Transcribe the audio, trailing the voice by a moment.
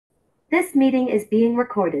This meeting is being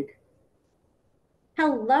recorded.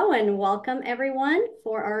 Hello and welcome everyone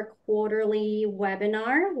for our quarterly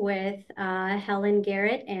webinar with Helen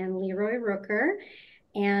Garrett and LeRoy Rooker.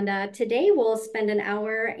 And today we'll spend an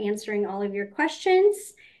hour answering all of your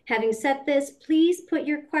questions. Having said this, please put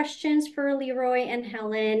your questions for LeRoy and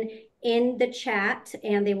Helen in the chat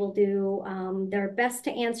and they will do their best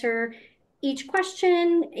to answer each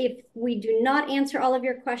question. If we do not answer all of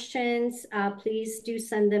your questions, please do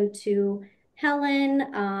send them to Helen.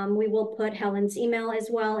 We will put Helen's email as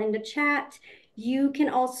well in the chat. You can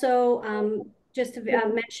also just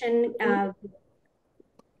mention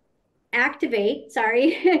activate,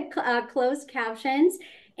 sorry, closed captions.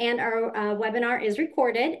 And our webinar is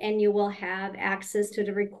recorded and you will have access to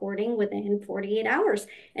the recording within 48 hours.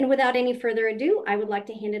 And without any further ado, I would like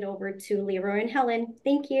to hand it over to LeRoy and Helen.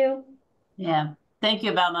 Thank you. Yeah, thank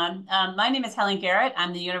you, Belma. My name is Helen Garrett.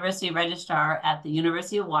 I'm the University Registrar at the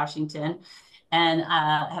University of Washington, and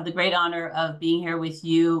have the great honor of being here with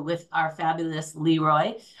you with our fabulous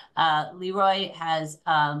LeRoy. LeRoy has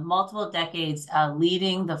multiple decades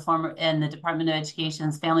leading in the Department of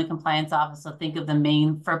Education's Family Compliance Office. So think of the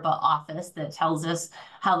main FERPA office that tells us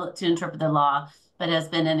how to interpret the law, but has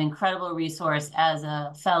been an incredible resource as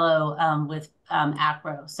a fellow with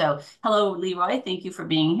ACRO. So hello, LeRoy. Thank you for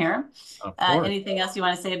being here. Anything else you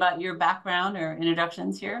want to say about your background or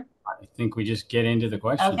introductions here? I think we just get into the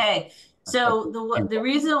question. Okay. So the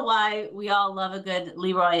reason why we all love a good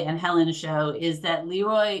LeRoy and Helen show is that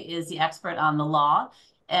LeRoy is the expert on the law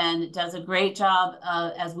and does a great job,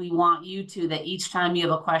 as we want you to, that each time you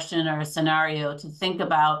have a question or a scenario to think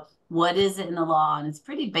about what is it in the law, and it's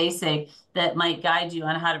pretty basic, that might guide you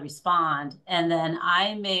on how to respond. And then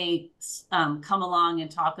I may come along and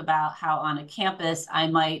talk about how on a campus I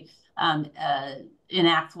might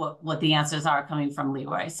enact what the answers are coming from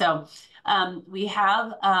LeRoy. So we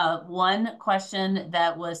have one question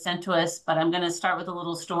that was sent to us, but I'm going to start with a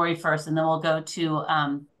little story first, and then we'll go to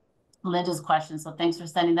Linda's question. So thanks for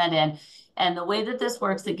sending that in. And the way that this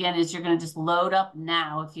works, again, is you're going to just load up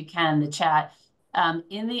now, if you can, the chat.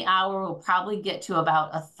 In the hour, we'll probably get to about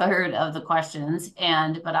a third of the questions,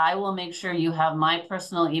 but I will make sure you have my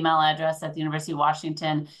personal email address at the University of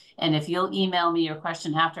Washington. And if you'll email me your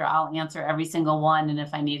question after, I'll answer every single one. And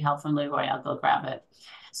if I need help from LeRoy, I'll go grab it.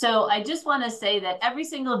 So I just want to say that every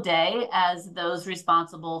single day, as those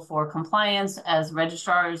responsible for compliance, as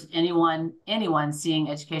registrars, anyone seeing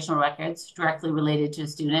educational records directly related to a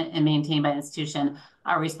student and maintained by an institution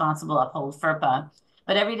are responsible to uphold FERPA.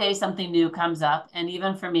 But every day something new comes up. And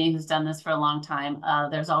even for me, who's done this for a long time,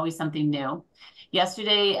 there's always something new.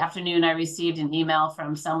 Yesterday afternoon, I received an email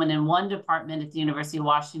from someone in one department at the University of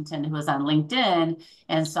Washington who was on LinkedIn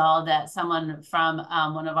and saw that someone from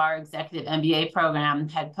one of our executive MBA program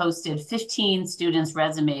had posted 15 students'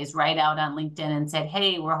 resumes right out on LinkedIn and said,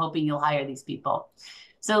 hey, we're hoping you'll hire these people.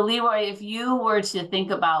 So LeRoy, if you were to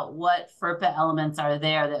think about what FERPA elements are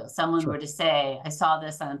there that someone were to say, I saw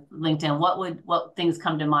this on LinkedIn, what things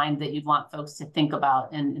come to mind that you'd want folks to think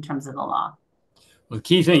about in terms of the law? Well, the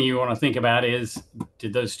key thing you want to think about is,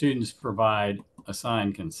 did those students provide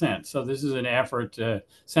assigned consent? So this is an effort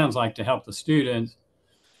sounds like to help the students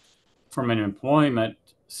from an employment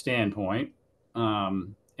standpoint.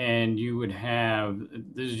 And you would have,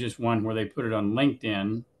 this is just one where they put it on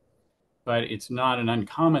LinkedIn, but it's not an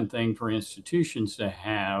uncommon thing for institutions to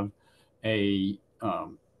have an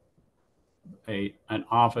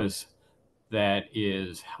office that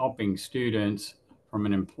is helping students from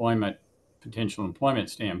an potential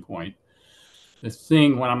employment standpoint. The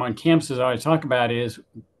thing when I'm on campuses I always talk about is,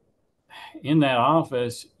 in that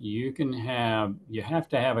office, you have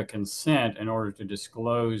to have a consent in order to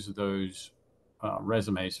disclose those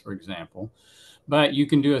resumes, for example, but you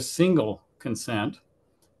can do a single consent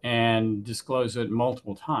and disclose it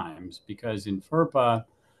multiple times, because in FERPA,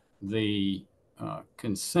 the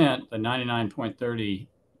consent, the 99.30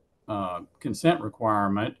 consent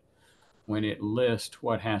requirement, when it lists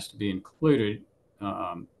what has to be included,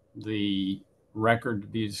 the record to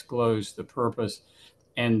be disclosed, the purpose,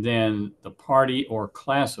 and then the party or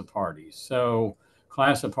class of parties. So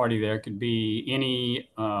class of party there could be any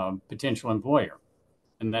potential employer.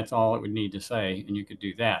 And that's all it would need to say, and you could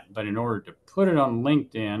do that. But in order to put it on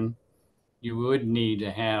LinkedIn, you would need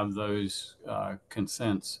to have those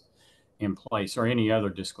consents in place, or any other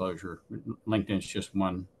disclosure. LinkedIn's just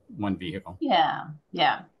one vehicle. Yeah.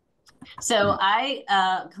 So I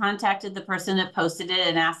contacted the person that posted it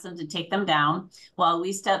and asked them to take them down while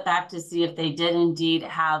we stepped back to see if they did indeed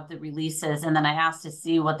have the releases. And then I asked to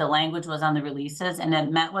see what the language was on the releases. And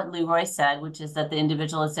it met what LeRoy said, which is that the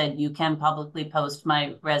individual had said, you can publicly post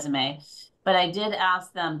my resume. But I did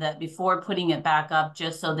ask them that before putting it back up,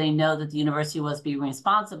 just so they know that the university was being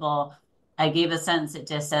responsible, I gave a sentence that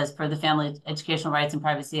just says, per the Family Educational Rights and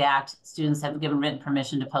Privacy Act, students have given written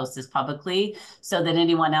permission to post this publicly so that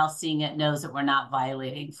anyone else seeing it knows that we're not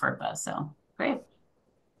violating FERPA. So great.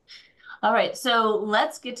 All right, so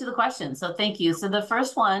let's get to the questions. So thank you. So the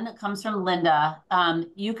first one comes from Linda.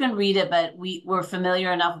 You can read it, but we're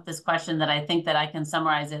familiar enough with this question that I think that I can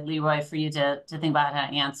summarize it, LeRoy, for you to think about how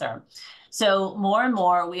to answer. So more and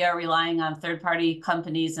more, we are relying on third-party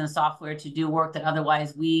companies and software to do work that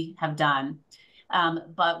otherwise we have done.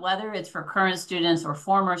 But whether it's for current students or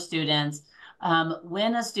former students,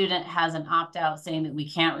 when a student has an opt-out saying that we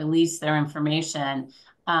can't release their information,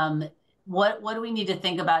 what do we need to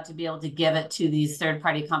think about to be able to give it to these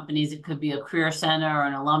third-party companies? It could be a career center or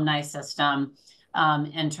an alumni system,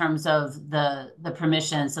 in terms of the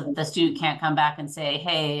permission, so that the student can't come back and say,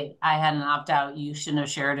 hey, I had an opt-out, you shouldn't have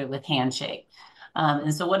shared it with Handshake.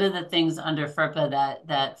 And so what are the things under FERPA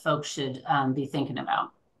that folks should be thinking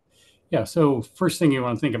about? Yeah, so first thing you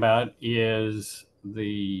want to think about is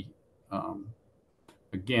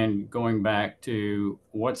again, going back to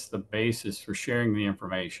what's the basis for sharing the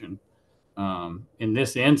information. In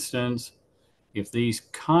this instance, if these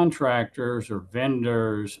contractors or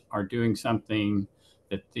vendors are doing something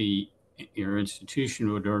that your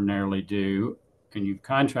institution would ordinarily do, and you've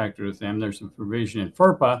contracted with them, there's a provision in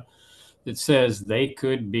FERPA that says they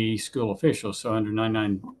could be school officials. So under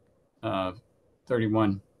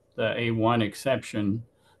 9931, the A1 exception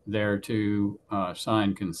there to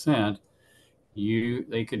sign consent,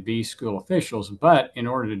 they could be school officials. But in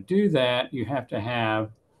order to do that, you have to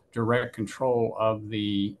have direct control of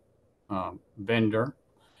the vendor,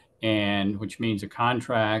 and which means a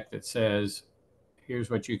contract that says, here's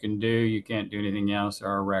what you can do, you can't do anything else, there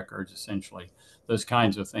are records. Essentially, those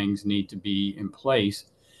kinds of things need to be in place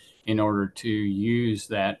in order to use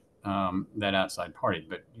that outside party.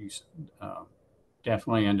 But you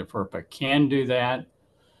definitely under FERPA can do that,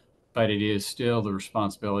 but it is still the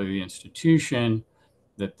responsibility of the institution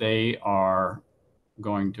that they are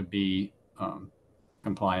going to be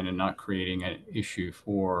compliant and not creating an issue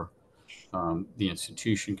for the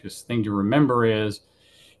institution. Because the thing to remember is,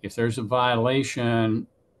 if there's a violation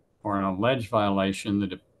or an alleged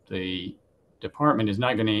violation, the department is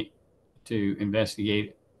not going to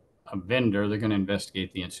investigate a vendor. They're going to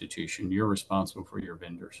investigate the institution. You're responsible for your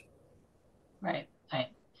vendors. Right, right.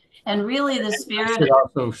 And really the spirit...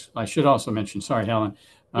 I should also mention, sorry, Helen,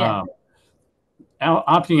 yeah.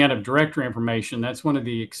 Opting out of directory information, that's one of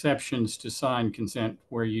the exceptions to sign consent,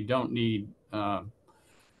 where you don't need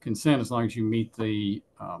consent as long as you meet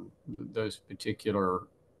those particular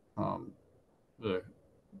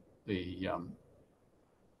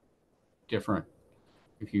different,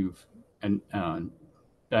 if you've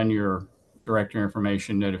done your directory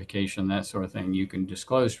information notification, that sort of thing, you can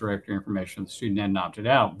disclose directory information. The student hadn't opted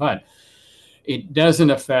out, but it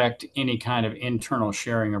doesn't affect any kind of internal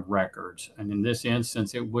sharing of records. And in this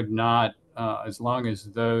instance, it would not, as long as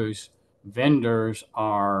those vendors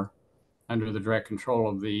are under the direct control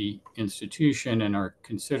of the institution and are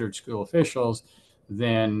considered school officials,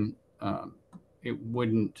 then it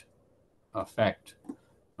wouldn't affect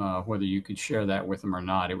whether you could share that with them or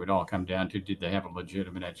not. It would all come down to, did they have a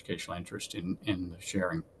legitimate educational interest in the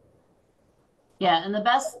sharing? Yeah, and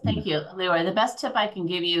thank you, LeRoy. The best tip I can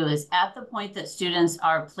give you is, at the point that students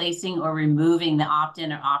are placing or removing the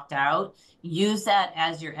opt-in or opt-out, use that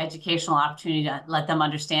as your educational opportunity to let them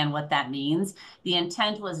understand what that means. The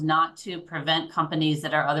intent was not to prevent companies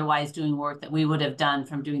that are otherwise doing work that we would have done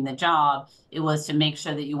from doing the job. It was to make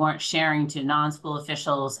sure that you weren't sharing to non-school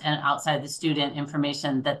officials and outside the student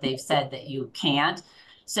information that they've said that you can't.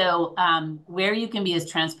 So where you can be as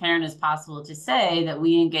transparent as possible to say that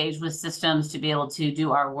we engage with systems to be able to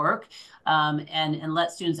do our work, and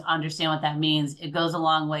let students understand what that means, it goes a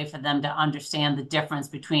long way for them to understand the difference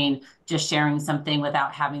between just sharing something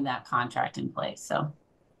without having that contract in place. So,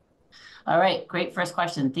 all right, great first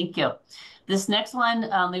question. Thank you. This next one,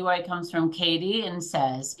 LeRoy, comes from Katie and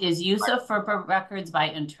says, is use of FERPA records by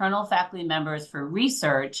internal faculty members for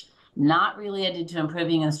research not related to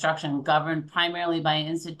improving instruction governed primarily by an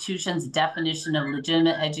institution's definition of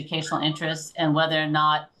legitimate educational interests, and whether or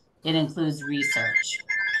not it includes research?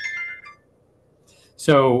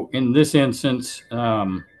 So in this instance,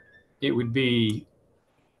 it would be,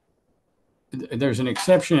 there's an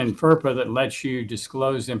exception in FERPA that lets you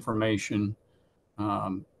disclose information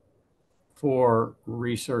for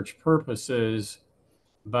research purposes,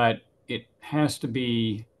 but it has to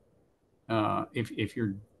be,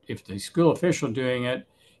 if the school official doing it,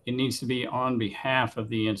 it needs to be on behalf of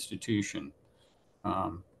the institution.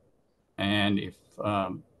 And if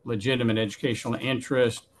legitimate educational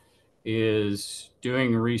interest is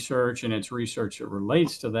doing research and it's research that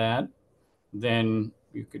relates to that, then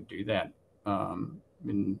you could do that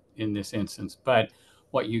in this instance. But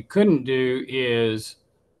what you couldn't do is,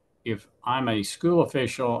 if I'm a school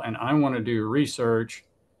official and I want to do research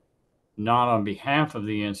not on behalf of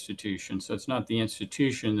the institution, so it's not the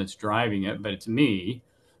institution that's driving it, but it's me.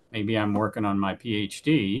 Maybe I'm working on my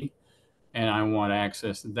PhD and I want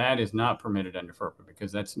access. That is not permitted under FERPA,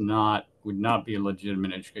 because would not be a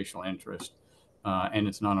legitimate educational interest, and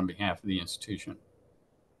it's not on behalf of the institution.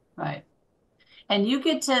 Right. And you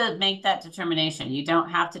get to make that determination. You don't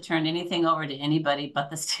have to turn anything over to anybody but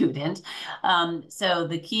the student. So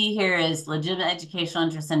the key here is legitimate educational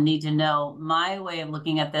interest and need to know. My way of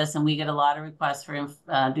looking at this, and we get a lot of requests for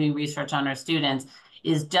doing research on our students,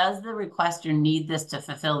 is does the requester need this to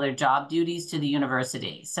fulfill their job duties to the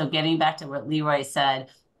university? So getting back to what LeRoy said,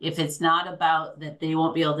 if it's not about that they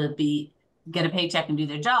won't be able to get a paycheck and do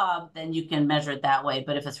their job, then you can measure it that way.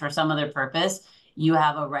 But if it's for some other purpose, you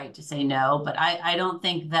have a right to say no. But I don't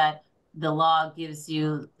think that the law gives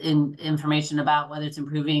you information about whether it's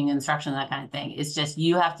improving instruction, that kind of thing. It's just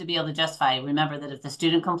you have to be able to justify it. Remember that if the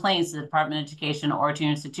student complains to the Department of Education or to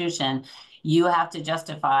your institution, you have to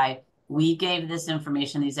justify, we gave this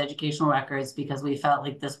information, these educational records, because we felt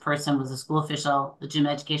like this person was a school official,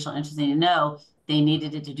 legitimate educational interest, need to know they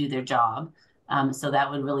needed it to do their job. So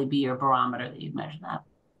that would really be your barometer that you'd measure that.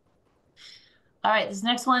 All right, this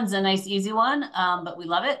next one's a nice, easy one, but we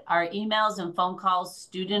love it. Our emails and phone calls,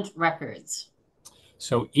 student records.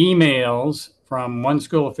 So emails from one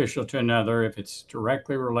school official to another, if it's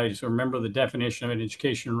directly related. So remember, the definition of an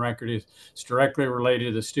education record is it's directly related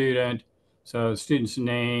to the student. So student's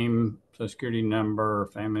name, social security number,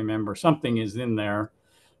 family member, something is in there,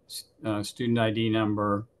 student ID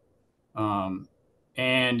number,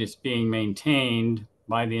 and it's being maintained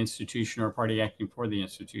by the institution or party acting for the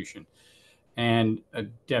institution. And a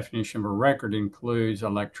definition of a record includes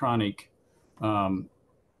electronic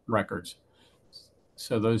records.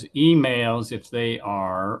 So those emails, if they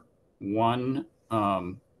are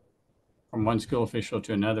from one school official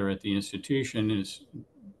to another at the institution, is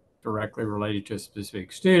directly related to a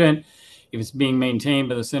specific student. If it's being maintained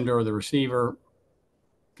by the sender or the receiver,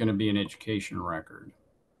 going to be an education record.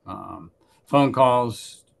 Phone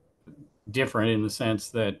calls, different in the sense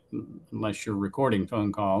that unless you're recording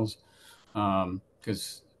phone calls,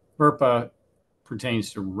 because FERPA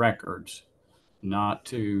pertains to records, not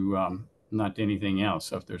to anything else.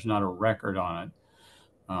 So if there's not a record on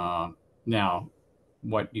it, now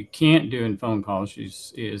what you can't do in phone calls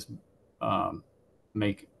is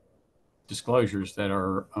make disclosures that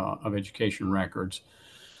are of education records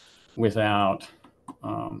without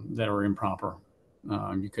that are improper.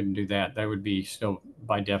 You couldn't do that. That would be still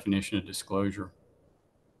by definition a disclosure.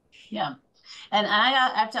 Yeah. And I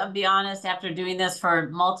have to be honest, after doing this for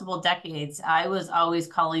multiple decades, I was always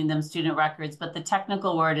calling them student records, but the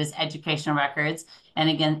technical word is education records. And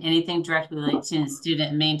again, anything directly related to a student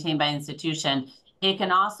and maintained by institution. It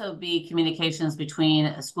can also be communications between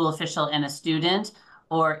a school official and a student,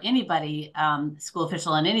 or anybody, school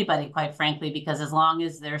official and anybody, quite frankly, because as long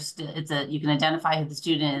as you can identify who the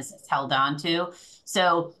student is held on to.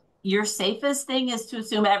 So your safest thing is to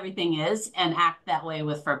assume everything is and act that way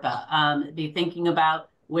with FERPA. Be thinking about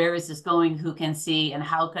where is this going, who can see, and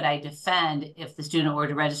how could I defend if the student were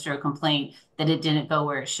to register a complaint that it didn't go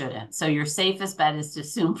where it shouldn't. So your safest bet is to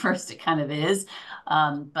assume first it kind of is.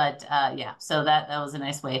 Yeah, so that was a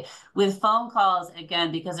nice way. With phone calls,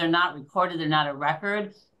 again, because they're not recorded, they're not a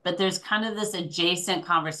record, but there's kind of this adjacent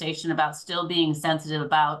conversation about still being sensitive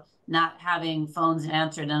about not having phones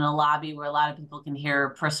answered in a lobby where a lot of people can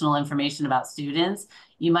hear personal information about students.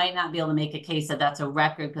 You might not be able to make a case that that's a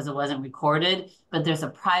record because it wasn't recorded, but there's a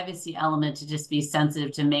privacy element to just be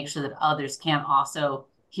sensitive to make sure that others can't also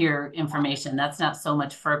hear information. That's not so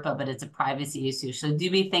much FERPA, but it's a privacy issue. So do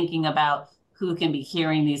be thinking about who can be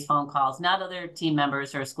hearing these phone calls, not other team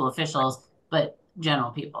members or school officials, but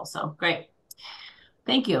general people. So great.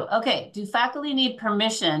 Thank you. Okay, do faculty need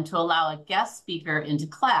permission to allow a guest speaker into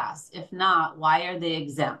class? If not, why are they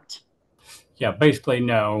exempt? Yeah, basically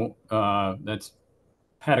no. That's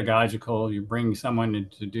pedagogical. You bring someone in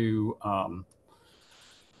to do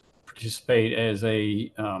participate as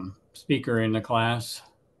a speaker in the class,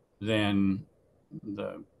 then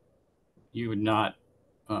you would not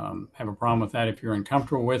have a problem with that. If you're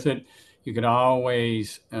uncomfortable with it, you could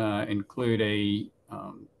always include a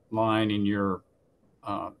line in your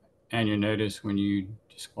annual notice when you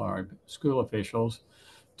describe school officials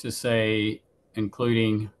to say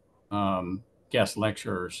including guest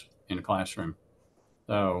lecturers in the classroom.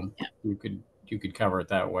 So you could cover it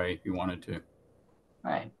that way if you wanted to.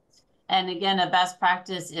 Right. And again, a best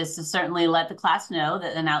practice is to certainly let the class know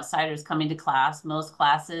that an outsider is coming to class.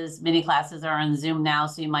 Many classes are on Zoom now,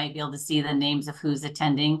 so you might be able to see the names of who's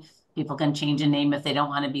attending. People can change a name if they don't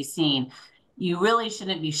want to be seen. You really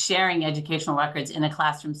shouldn't be sharing educational records in a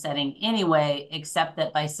classroom setting anyway, except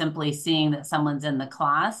that by simply seeing that someone's in the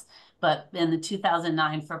class. But in the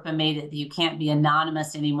 2009 FERPA made it that you can't be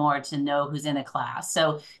anonymous anymore to know who's in a class.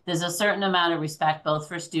 So there's a certain amount of respect both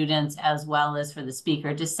for students as well as for the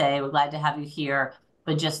speaker to say, we're glad to have you here,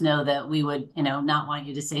 but just know that we would, not want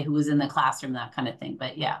you to say who was in the classroom, that kind of thing.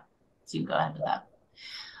 But yeah, so you can go ahead with that.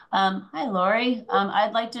 Hi, Lori.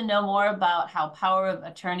 I'd like to know more about how power of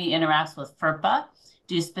attorney interacts with FERPA.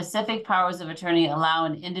 Do specific powers of attorney allow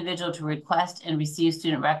an individual to request and receive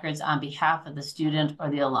student records on behalf of the student or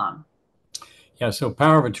the alum? Yeah, so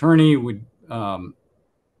power of attorney would,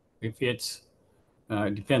 if it's,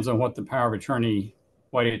 it depends on what the power of attorney,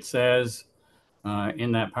 what it says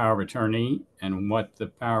in that power of attorney and what the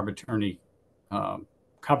power of attorney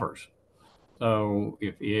covers. So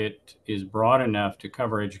if it is broad enough to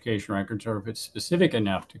cover education records, or if it's specific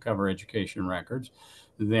enough to cover education records,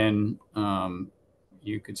 then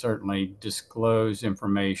you could certainly disclose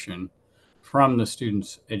information from the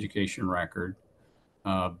student's education record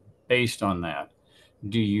based on that.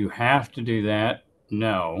 Do you have to do that?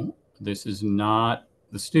 No, this is not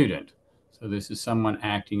the student. So this is someone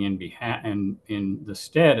acting in behalf and in the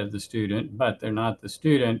stead of the student, but they're not the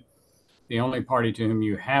student. The only party to whom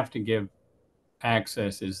you have to give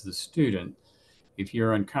access is the student. If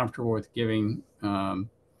you're uncomfortable with giving for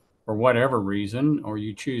whatever reason, or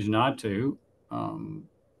you choose not to,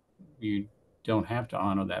 you don't have to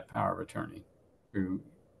honor that power of attorney,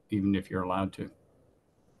 even if you're allowed to.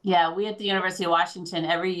 Yeah, we at the University of Washington,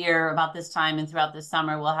 every year about this time and throughout the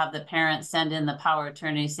summer, we'll have the parents send in the power of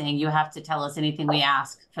attorney saying, you have to tell us anything we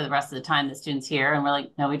ask for the rest of the time the student's here. And we're like,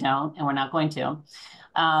 no, we don't, and we're not going to.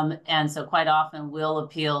 And so quite often we'll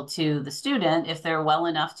appeal to the student if they're well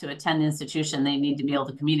enough to attend the institution, they need to be able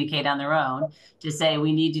to communicate on their own to say,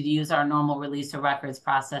 we need to use our normal release of records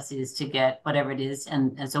processes to get whatever it is.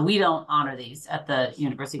 And so we don't honor these at the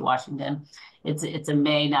University of Washington. It's a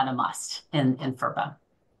may, not a must in FERPA.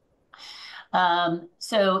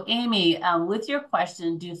 So Amy, with your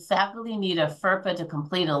question, do faculty need a FERPA to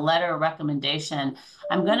complete a letter of recommendation?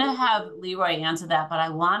 I'm going to have LeRoy answer that, but I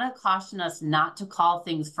want to caution us not to call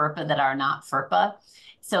things FERPA that are not FERPA.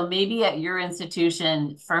 So maybe at your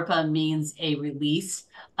institution, FERPA means a release,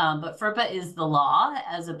 but FERPA is the law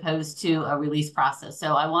as opposed to a release process.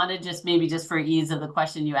 So I want to just maybe just for ease of the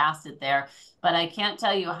question you asked it there, but I can't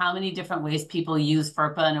tell you how many different ways people use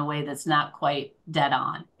FERPA in a way that's not quite dead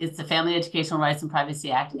on. It's the Family Educational Rights and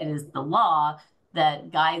Privacy Act. It is the law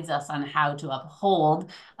that guides us on how to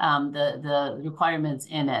uphold the requirements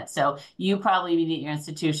in it. So you probably meet at your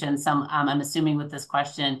institution, I'm assuming with this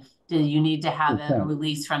question, do you need to have a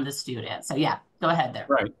release from the student? So yeah, go ahead there.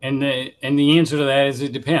 Right, and the answer to that is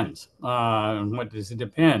it depends. What does it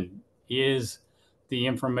depend? Is the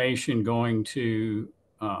information going to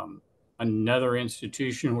another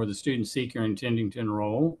institution where the student seeker intending to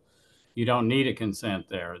enroll? You don't need a consent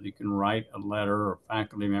there. You can write a letter, or a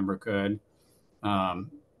faculty member could,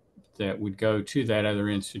 that would go to that other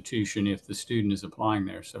institution if the student is applying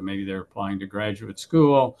there. So maybe they're applying to graduate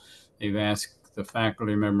school. They've asked the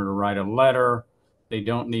faculty member to write a letter. They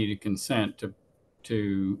don't need a consent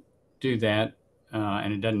to do that,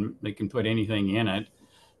 and it doesn't. They can put anything in it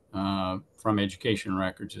from education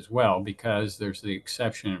records as well, because there's the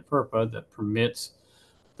exception in FERPA that permits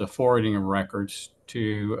the forwarding of records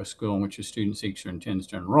to a school in which a student seeks or intends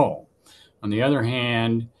to enroll. On the other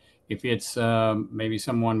hand, if it's maybe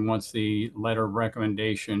someone wants the letter of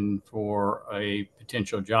recommendation for a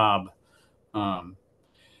potential job,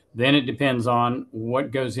 then it depends on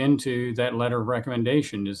what goes into that letter of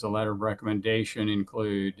recommendation. Does the letter of recommendation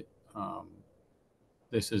include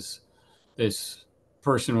this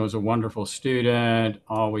person was a wonderful student,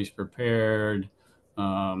 always prepared,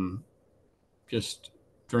 just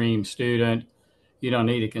dream student? You don't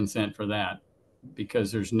need a consent for that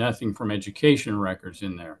because there's nothing from education records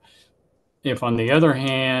in there. If, on the other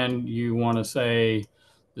hand, you want to say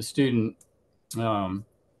the student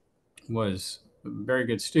was a very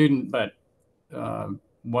good student, but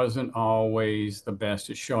wasn't always the best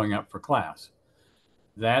at showing up for class,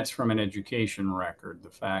 that's from an education record, the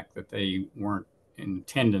fact that they weren't in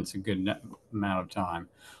attendance a good amount of time,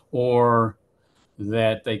 or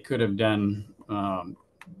that they could have done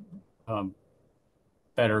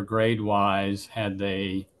better grade wise had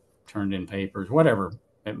they turned in papers, whatever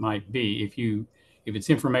it might be. If you If it's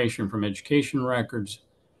information from education records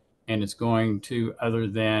and it's going to other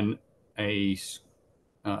than a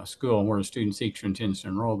school where a student seeks or intends to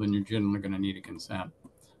enroll, then you're generally going to need a consent.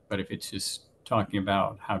 But if it's just talking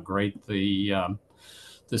about how great the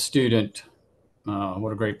student,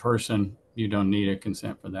 what a great person, you don't need a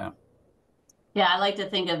consent for that. Yeah, I like to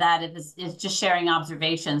think of that if it's just sharing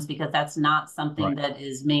observations, because that's not something that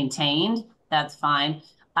is maintained. That's fine.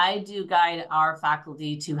 I do guide our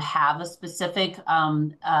faculty to have a specific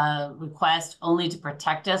request only to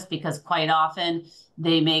protect us, because quite often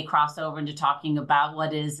they may cross over into talking about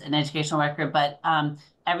what is an educational record, but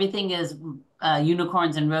everything is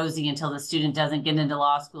unicorns and rosy until the student doesn't get into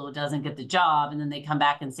law school, doesn't get the job, and then they come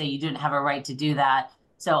back and say, you didn't have a right to do that.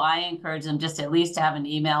 So I encourage them just at least to have an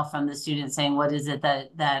email from the student saying, what is it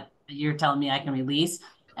that you're telling me I can release?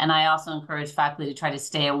 And I also encourage faculty to try to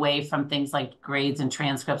stay away from things like grades and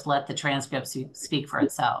transcripts. Let the transcripts speak for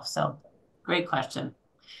itself. So great question.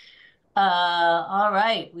 All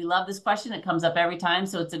right. We love this question. It comes up every time,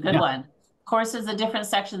 so it's a good one. Courses of different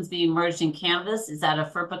sections being merged in Canvas. Is that a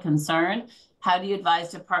FERPA concern? How do you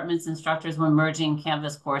advise departments, instructors when merging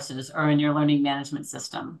Canvas courses or in your learning management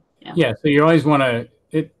system? Yeah, so you always want to,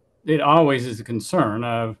 it always is a concern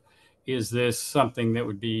of, is this something that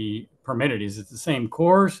would be permitted? Is it the same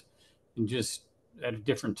course and just at a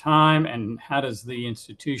different time? And how does the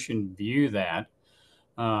institution view that?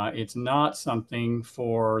 It's not something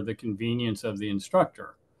for the convenience of the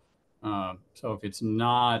instructor. So if it's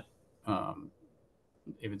not the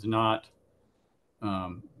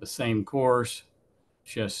same course,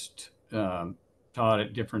 just taught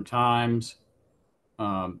at different times,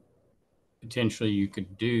 potentially you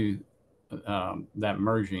could do that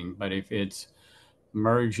merging. But if it's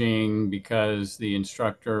merging because the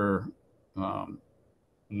instructor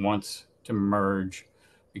wants to merge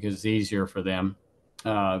because it's easier for them,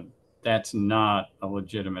 that's not a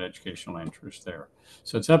legitimate educational interest there.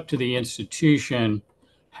 So it's up to the institution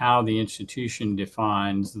how the institution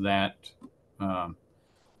defines that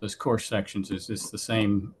those course sections. Is this the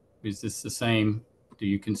same? Is this the same? Do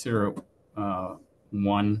you consider it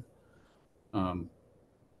one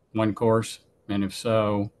course? And if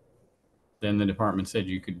so, then the department said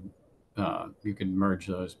you could merge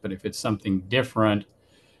those. But if it's something different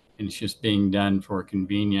and it's just being done for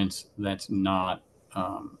convenience, that's not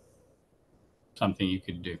something you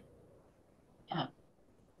could do. Yeah.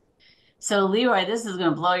 So LeRoy, this is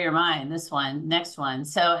going to blow your mind, this one, next one.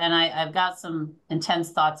 So, and I've got some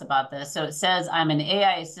intense thoughts about this. So it says, I'm an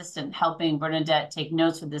AI assistant helping Bernadette take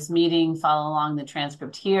notes for this meeting. Follow along the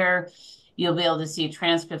transcript here. You'll be able to see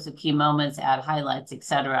transcripts of key moments, add highlights,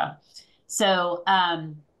 etc. So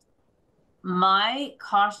my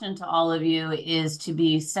caution to all of you is to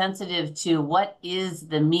be sensitive to what is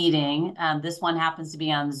the meeting. This one happens to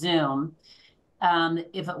be on Zoom.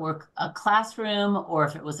 If it were a classroom or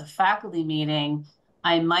if it was a faculty meeting,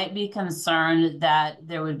 I might be concerned that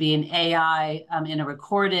there would be an AI in a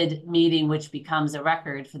recorded meeting, which becomes a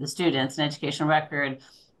record for the students, an educational record,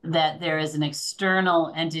 that there is an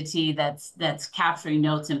external entity that's capturing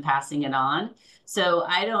notes and passing it on. So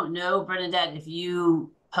I don't know, Bernadette, if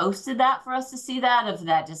you posted that for us to see that, if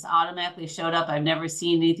that just automatically showed up. I've never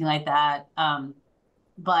seen anything like that.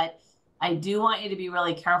 But I do want you to be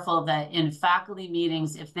really careful that in faculty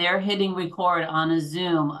meetings, if they're hitting record on a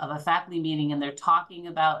Zoom of a faculty meeting and they're talking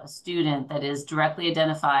about a student that is directly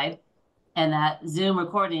identified, and that Zoom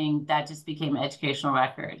recording, that just became an educational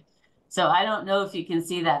record. So I don't know if you can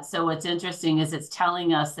see that. So what's interesting is it's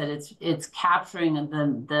telling us that it's capturing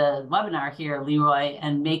the webinar here, LeRoy,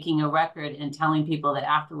 and making a record and telling people that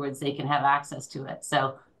afterwards they can have access to it.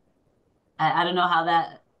 So I don't know how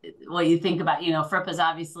that, what you think about, you know, FERPA is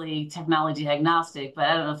obviously technology agnostic, but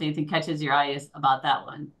I don't know if anything catches your eye about that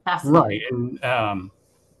one. Right. And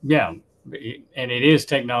yeah, and it is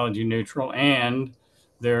technology neutral, and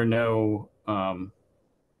there are no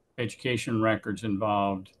education records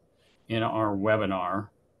involved in our webinar.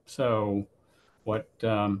 So what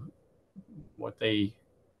they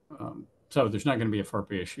so there's not going to be a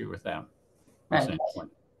FERPA issue with that. Right.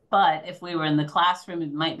 But if we were in the classroom,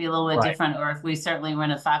 it might be a little bit different, or if we certainly were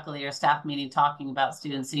in a faculty or staff meeting talking about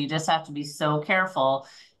students. So you just have to be so careful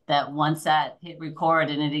that once that hit record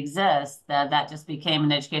and it exists, that just became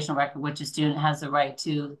an educational record, which a student has the right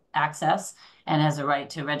to access and has a right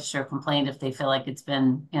to register a complaint if they feel like it's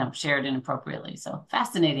been, you know, shared inappropriately. So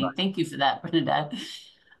fascinating. Right. Thank you for that, Bernadette.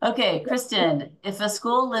 Okay, Kristen, if a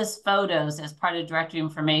school lists photos as part of directory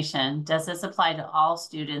information, does this apply to all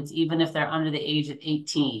students, even if they're under the age of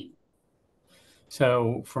 18?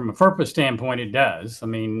 So from a FERPA standpoint, it does. I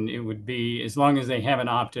mean, it would be, as long as they haven't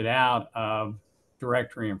opted out of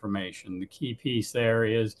directory information. The key piece there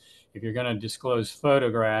is if you're going to disclose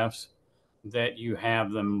photographs, that you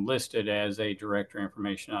have them listed as a directory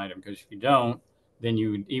information item. Because if you don't, then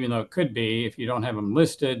you, even though it could be, if you don't have them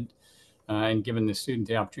listed and given the student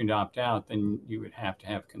the opportunity to opt out, then you would have to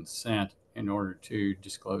have consent in order to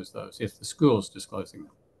disclose those if the school is disclosing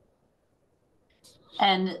them.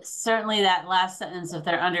 And certainly that last sentence, if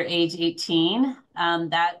they're under age 18,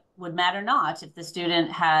 that would matter not if the student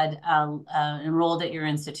had enrolled at your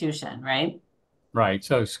institution, right? Right.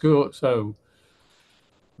 So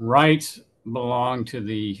rights belong to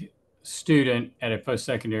the student at a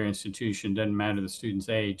post-secondary institution. Doesn't matter the student's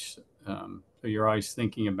age. So you're always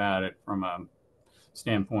thinking about it from a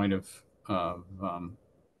standpoint of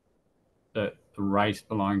the rights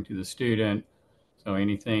belong to the student. So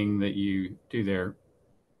anything that you do there,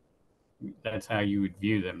 that's how you would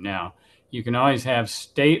view them. Now, you can always have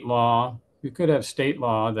state law. You could have state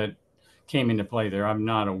law that came into play there. I'm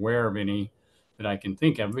not aware of any that I can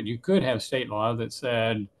think of, but you could have state law that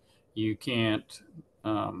said you can't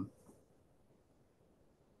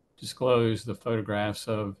disclose the photographs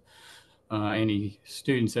of any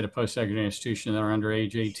students at a post-secondary institution that are under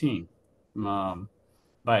age 18.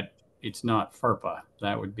 But it's not FERPA.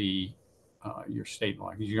 That would be your state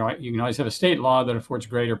law. You can always have a state law that affords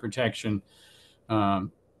greater protection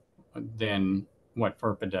than what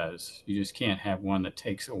FERPA does. You just can't have one that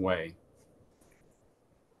takes away.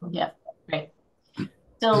 Yeah, great.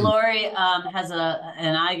 So Lori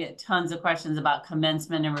and I get tons of questions about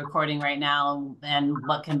commencement and recording right now and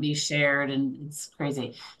what can be shared, and it's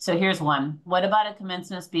crazy. So here's one. What about a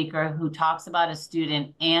commencement speaker who talks about a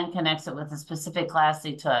student and connects it with a specific class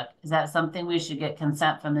they took? Is that something we should get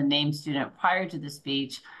consent from the named student prior to the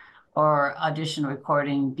speech or audition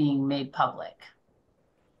recording being made public?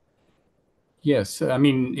 Yes, I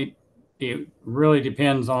mean, it really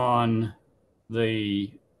depends on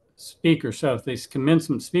the speaker. So if this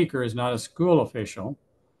commencement speaker is not a school official,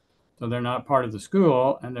 so they're not part of the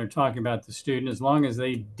school and they're talking about the student, as long as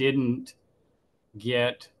they didn't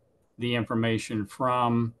get the information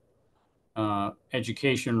from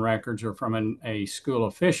education records or from a school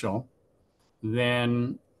official,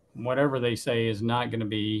 then whatever they say is not going to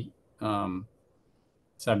be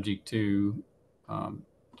subject to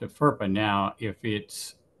FERPA. Now, if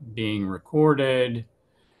it's being recorded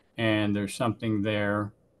and there's something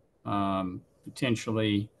there,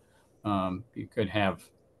 potentially you could have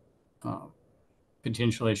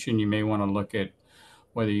potential issue, and you may want to look at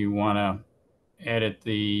whether you want to edit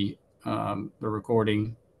the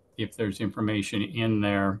recording if there's information in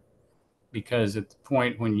there, because at the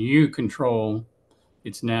point when you control,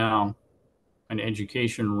 it's now an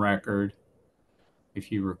education record.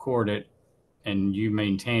 If you record it and you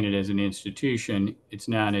maintain it as an institution, it's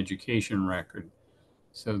now an education record.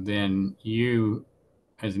 So then you,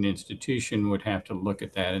 as an institution, would have to look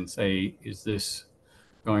at that and say, is this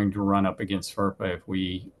going to run up against FERPA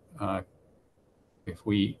if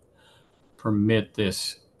we permit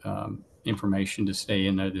this information to stay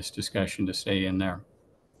in there, this discussion to stay in there?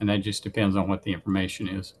 And that just depends on what the information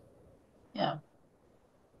is. Yeah.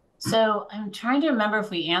 So I'm trying to remember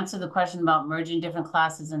if we answered the question about merging different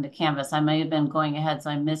classes into Canvas. I may have been going ahead,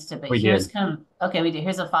 so I missed it. But here's kind of, okay, we did.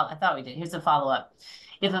 Here's a follow. I thought we did. Here's a follow-up.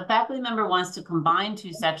 If a faculty member wants to combine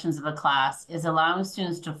two sections of a class, is allowing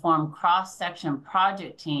students to form cross-section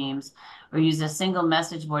project teams or use a single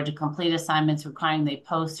message board to complete assignments requiring they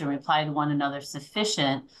post and reply to one another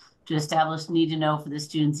sufficient to establish need to know for the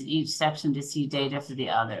students in each section to see data for the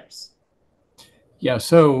others? Yeah,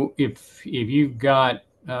 so if you've got,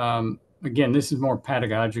 again, this is more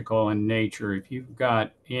pedagogical in nature. If you've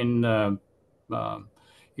got you've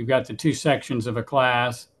got the two sections of a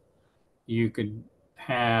class, you could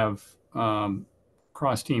have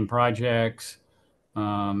cross-team projects.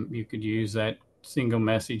 You could use that single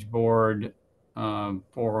message board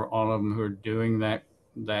for all of them who are doing that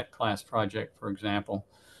class project, for example.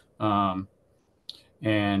 And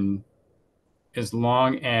as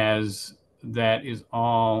long as that is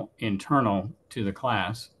all internal to the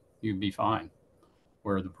class, you'd be fine.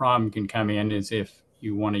 Where the problem can come in is if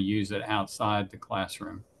you want to use it outside the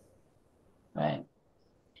classroom. Right.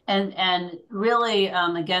 And really,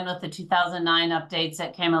 again, with the 2009 updates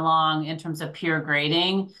that came along in terms of peer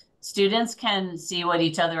grading, students can see what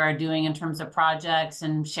each other are doing in terms of projects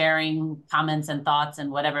and sharing comments and thoughts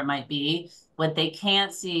and whatever it might be. What they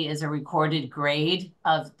can't see is a recorded grade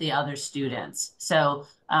of the other students. So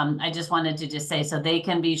I just wanted to just say, so they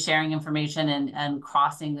can be sharing information and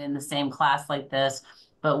crossing in the same class like this.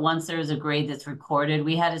 But once there's a grade that's recorded,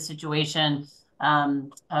 we had a situation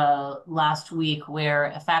last week where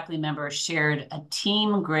a faculty member shared a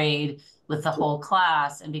team grade with the whole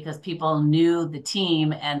class, and because people knew the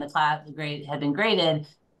team and the grade had been graded,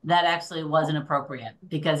 that actually wasn't appropriate,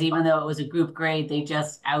 because even though it was a group grade, they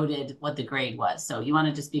just outed what the grade was. So you want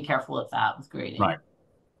to just be careful with that with grading. Right.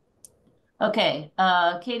 Okay,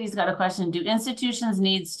 Katie's got a question. Do institutions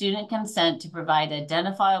need student consent to provide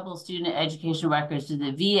identifiable student education records to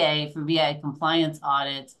the VA for VA compliance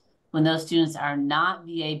audits when those students are not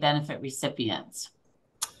VA benefit recipients?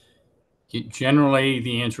 Generally,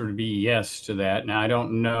 the answer would be yes to that. Now, I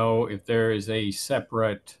don't know if there is a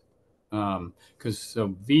separate, because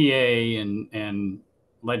so VA and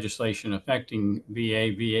legislation affecting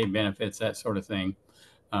VA benefits, that sort of thing.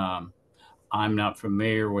 I'm not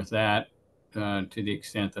familiar with that to the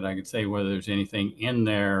extent that I could say whether there's anything in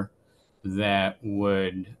there that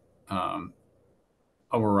would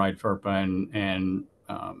override FERPA and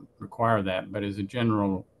require that. But as a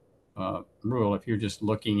general rule, if you're just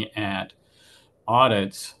looking at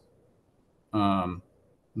audits,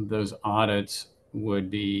 those audits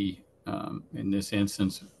would be, in this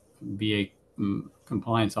instance, VA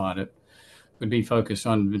compliance audit, would be focused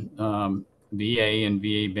on VA and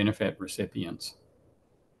VA benefit recipients.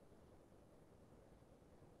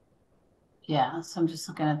 Yeah, so I'm just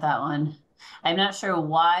looking at that one. I'm not sure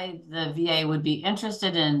why the VA would be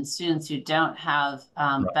interested in students who don't have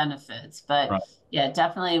benefits, but yeah,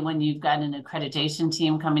 definitely when you've got an accreditation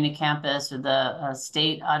team coming to campus, or the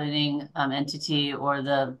state auditing entity, or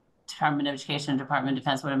the Department of Education, Department of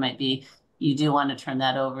Defense, what it might be, you do want to turn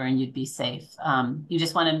that over and you'd be safe. You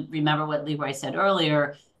just want to remember what LeRoy said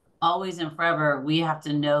earlier. Always and forever, we have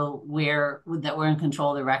to know that we're in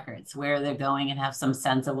control of the records, where they're going, and have some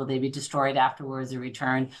sense of will they be destroyed afterwards or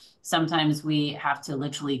returned. Sometimes we have to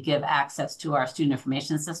literally give access to our student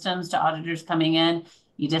information systems to auditors coming in.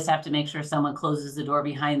 You just have to make sure someone closes the door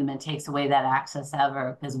behind them and takes away that access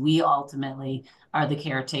ever, because we ultimately are the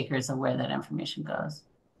caretakers of where that information goes.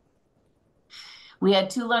 We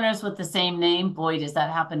had 2 learners with the same name. Boy, does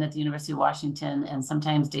that happen at the University of Washington, and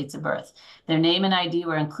sometimes dates of birth. Their name and ID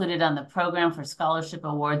were included on the program for scholarship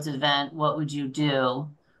awards event. What would you do?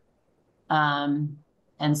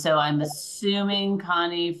 And so I'm assuming,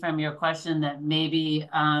 Connie, from your question that maybe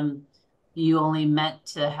you only meant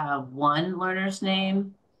to have one learner's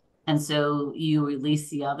name, and so you release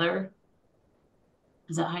the other.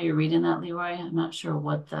 Is that how you're reading that, LeRoy? I'm not sure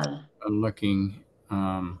what the... I'm looking.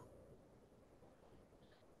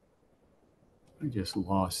 I just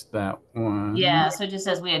lost that one. Yeah, so it just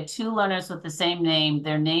says we had 2 learners with the same name.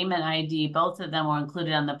 Their name and ID, both of them were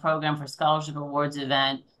included on the program for scholarship awards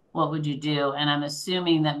event. What would you do? And I'm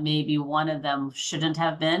assuming that maybe one of them shouldn't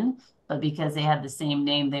have been, but because they had the same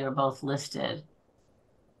name, they were both listed.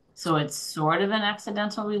 So it's sort of an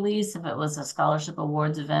accidental release if it was a scholarship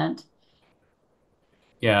awards event.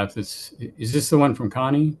 Yeah, is this the one from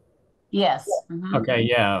Connie? Yes. Okay,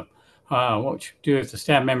 yeah. What you do if the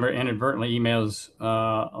staff member inadvertently emails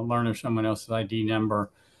a learner someone else's ID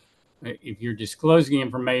number, if you're disclosing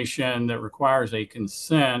information that requires a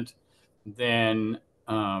consent, then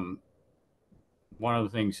one of the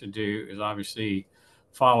things to do is obviously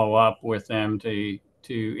follow up with them to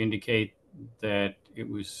indicate that it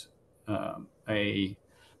was a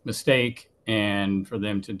mistake and for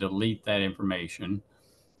them to delete that information.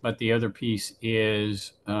 But the other piece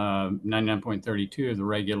is 99.32 of the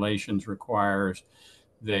regulations requires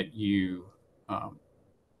that you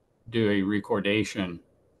do a recordation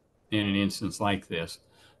in an instance like this.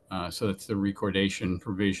 So it's the recordation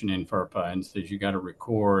provision in FERPA, and says you got to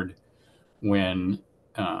record when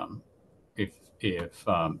if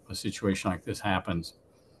a situation like this happens.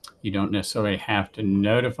 You don't necessarily have to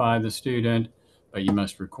notify the student, but you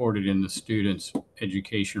must record it in the student's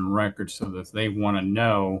education record so that if they want to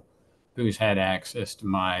know who's had access to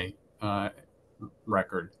my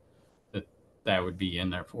record, that would be in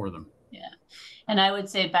there for them. Yeah. And I would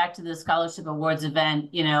say back to the scholarship awards event,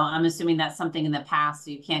 I'm assuming that's something in the past,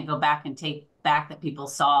 so you can't go back and take back that people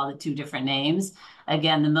saw the 2 different names.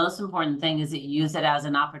 Again, the most important thing is that you use it as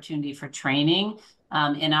an opportunity for training.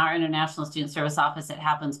 In our International Student Service Office, it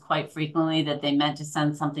happens quite frequently that they meant to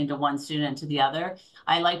send something to one student and to the other.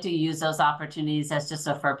 I like to use those opportunities as just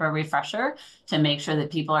a FERPA refresher to make sure that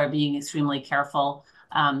people are being extremely careful.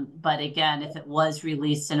 But again, if it was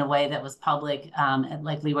released in a way that was public,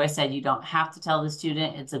 like LeRoy said, you don't have to tell the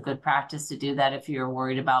student. It's a good practice to do that if you're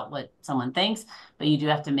worried about what someone thinks, but you do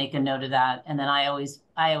have to make a note of that. And then I always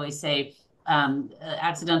say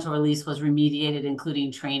accidental release was remediated,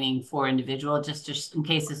 including training for individual, just in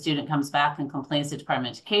case the student comes back and complains to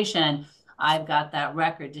Department of Education. I've got that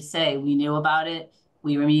record to say we knew about it,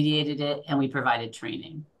 we remediated it, and we provided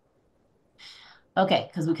training. Okay,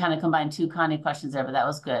 because we kind of combined two Connie questions there, but that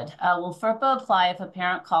was good. Will FERPA apply if a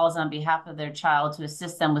parent calls on behalf of their child to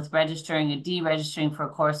assist them with registering or deregistering for a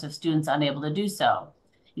course if students unable to do so?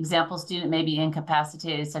 Example, student may be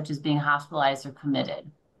incapacitated, such as being hospitalized or committed.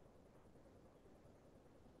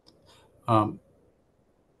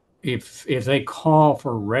 If they call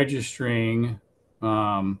for registering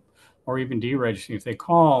or even deregistering, if they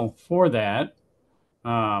call for that,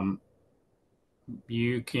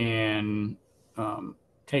 you can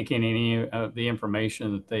take in any of the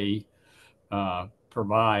information that they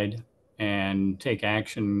provide and take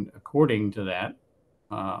action according to that.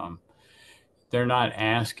 They're not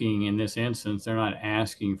asking, in this instance, they're not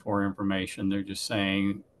asking for information. They're just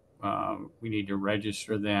saying we need to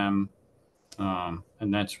register them,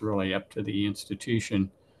 and that's really up to the institution.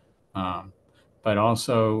 But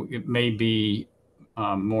also, it may be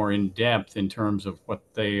more in depth in terms of what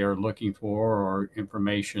they are looking for or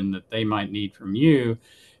information that they might need from you.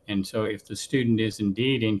 And so, if the student is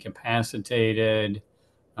indeed incapacitated,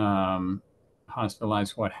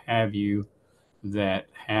 hospitalized, what have you, that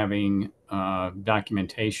having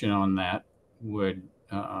documentation on that would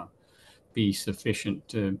be sufficient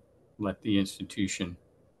to let the institution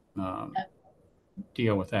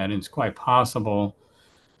deal with that. And it's quite possible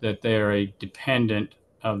that they're a dependent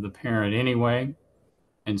of the parent anyway.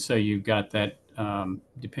 And so you've got that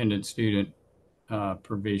dependent student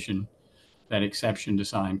provision, that exception to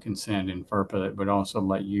sign consent in FERPA that would also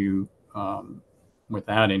let you,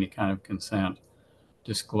 without any kind of consent,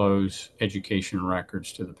 disclose education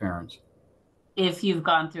records to the parents. If you've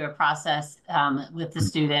gone through a process with the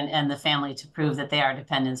student and the family to prove that they are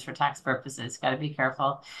dependents for tax purposes. Got to be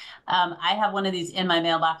careful. I have one of these in my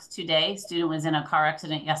mailbox today. Student was in a car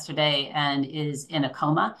accident yesterday and is in a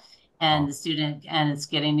coma, and the student, and it's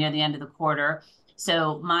getting near the end of the quarter.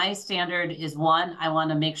 So my standard is one, I want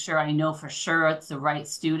to make sure I know for sure it's the right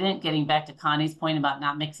student, getting back to Connie's point about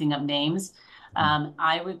not mixing up names.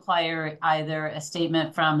 I require either a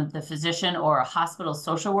statement from the physician or a hospital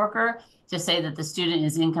social worker to say that the student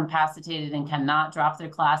is incapacitated and cannot drop their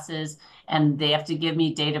classes, and they have to give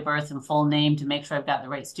me date of birth and full name to make sure I've got the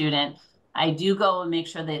right student. I do go and make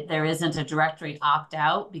sure that there isn't a directory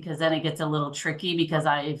opt-out, because then it gets a little tricky, because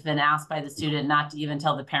I've been asked by the student not to even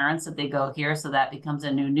tell the parents that they go here, so that becomes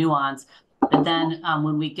a new nuance. But then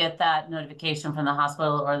when we get that notification from the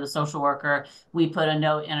hospital or the social worker, we put a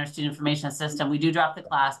note in our student information system. We do drop the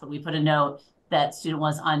class, but we put a note that student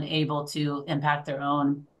was unable to impact their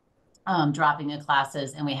own dropping of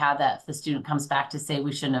classes, and we have that if the student comes back to say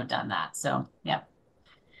we shouldn't have done that. So yeah.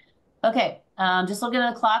 Okay, just looking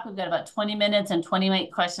at the clock, we've got about 20 minutes and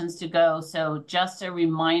 28 questions to go. So just a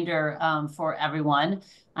reminder for everyone,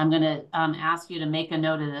 I'm going to ask you to make a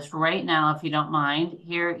note of this right now, if you don't mind.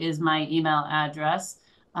 Here is my email address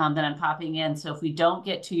that I'm popping in. So if we don't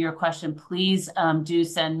get to your question, please do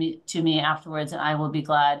send to me afterwards, and I will be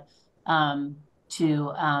glad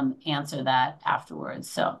to answer that afterwards.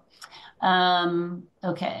 So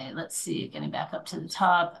okay, let's see, getting back up to the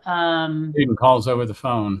top. Student calls over the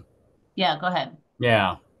phone. Yeah, go ahead.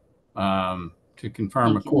 Yeah. To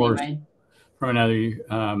confirm a course from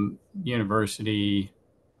another university,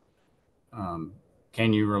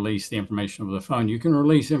 can you release the information over the phone? You can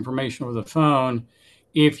release information over the phone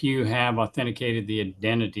if you have authenticated the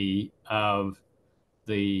identity of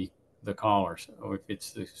the caller. So if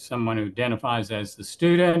it's someone who identifies as the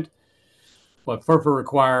student, what FERPA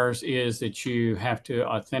requires is that you have to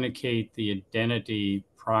authenticate the identity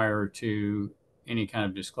prior to any kind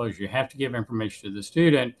of disclosure. You have to give information to the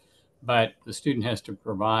student, but the student has to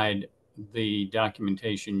provide the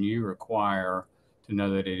documentation you require to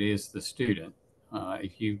know that it is the student.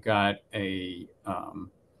 If you've got if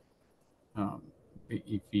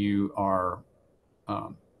you are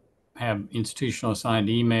have institutional assigned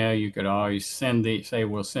email, you could always say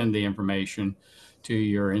we'll send the information to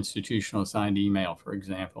your institutional assigned email, for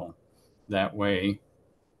example. That way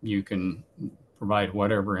you can provide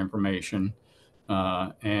whatever information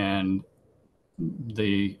and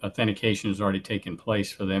the authentication has already taken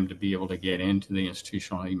place for them to be able to get into the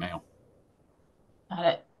institutional email. Got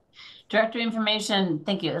it. Directory information,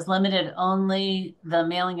 thank you, is limited only the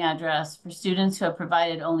mailing address. For students who have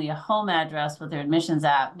provided only a home address with their admissions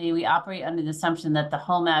app, may we operate under the assumption that the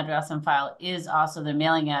home address on file is also their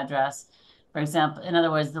mailing address? For example, in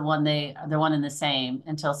other words, they're one and the same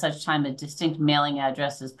until such time a distinct mailing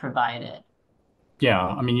address is provided. Yeah,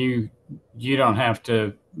 I mean, you don't have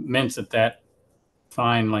to mince it that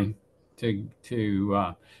finely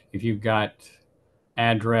to if you've got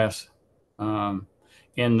address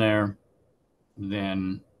in there,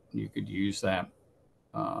 then you could use that.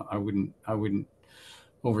 I wouldn't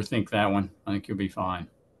overthink that one. I think you'll be fine.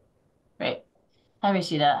 Great. Hi,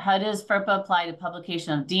 Rashida. How does FERPA apply to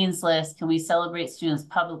publication of Dean's List? Can we celebrate students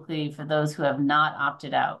publicly for those who have not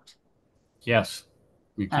opted out? Yes,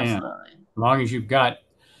 you can. Absolutely. As long as you've got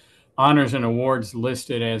honors and awards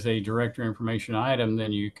listed as a director information item,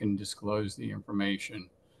 then you can disclose the information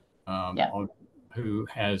of who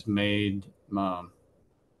has gained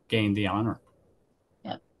the honor.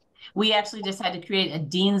 We actually decided to create a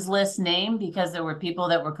Dean's List name because there were people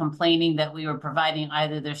that were complaining that we were providing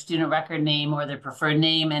either their student record name or their preferred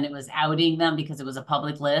name, and it was outing them because it was a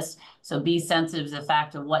public list. So be sensitive to the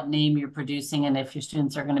fact of what name you're producing and if your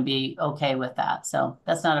students are going to be okay with that. So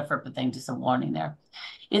that's not a FERPA thing, just a warning there.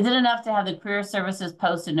 Is it enough to have the Career Services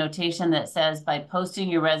post a notation that says by posting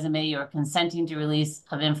your resume, you're consenting to release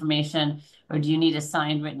of information, or do you need a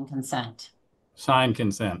signed written consent? Signed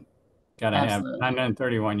consent. Got to have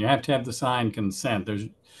 9931. You have to have the signed consent.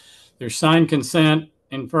 There's signed consent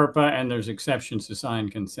in FERPA, and there's exceptions to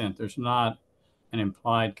signed consent. There's not an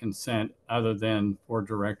implied consent other than for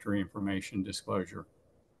directory information disclosure.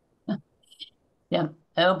 Yeah.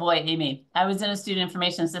 Oh boy, Amy. I was in a student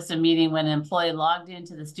information system meeting when an employee logged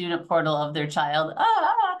into the student portal of their child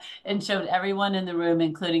and showed everyone in the room,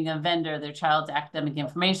 including a vendor, their child's academic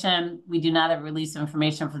information. We do not have a release of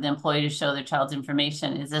information for the employee to show their child's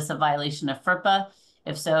information. Is this a violation of FERPA?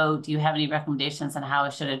 If so, do you have any recommendations on how I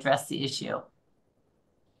should address the issue?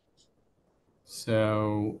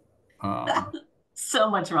 So, so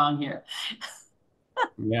much wrong here.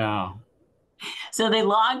 Yeah. So they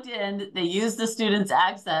logged in, they used the student's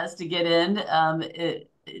access to get in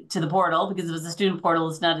to the portal because it was a student portal,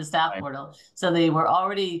 it's not a staff portal. So they were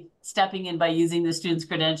already stepping in by using the student's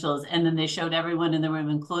credentials, and then they showed everyone in the room,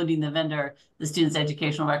 including the vendor, the student's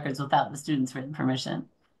educational records without the student's written permission.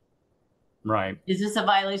 Right. Is this a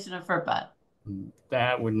violation of FERPA?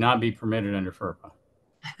 That would not be permitted under FERPA.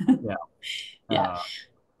 Yeah.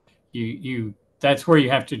 Yeah. That's where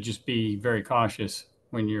you have to just be very cautious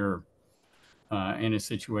when you're in a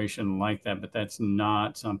situation like that, but that's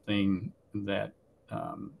not something that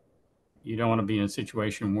you don't want to be in a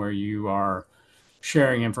situation where you are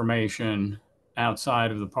sharing information outside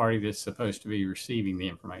of the party that's supposed to be receiving the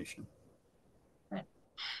information. Right.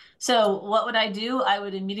 So what would I do? I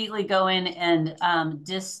would immediately go in and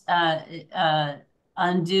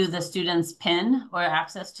undo the student's PIN or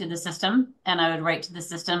access to the system. And I would write to the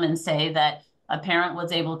system and say that a parent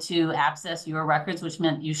was able to access your records, which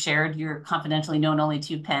meant you shared your confidentially known only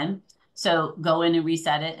to PIN. So go in and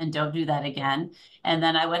reset it and don't do that again. And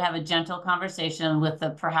then I would have a gentle conversation with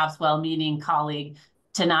the perhaps well-meaning colleague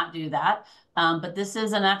to not do that. But this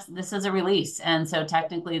is a release. And so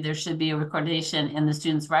technically there should be a recordation in the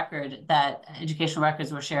student's record that educational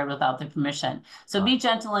records were shared without their permission. So be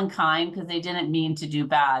gentle and kind because they didn't mean to do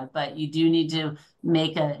bad, but you do need to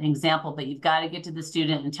make an example, but you've got to get to the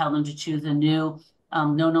student and tell them to choose a new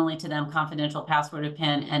known only to them confidential password or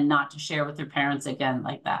PIN and not to share with their parents again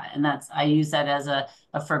like that. And I use that as a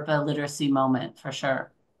FERPA literacy moment for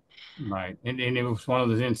sure. Right. And it was one of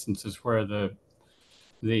those instances where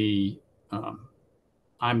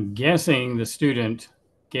I'm guessing the student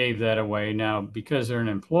gave that away. Now, because they're an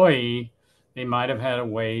employee, they might have had a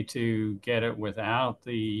way to get it without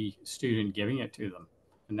the student giving it to them.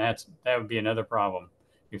 And that would be another problem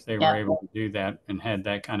if they were able to do that and had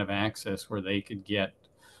that kind of access where they could get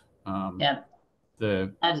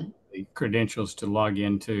the credentials to log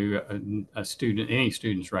into any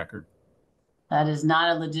student's record. That is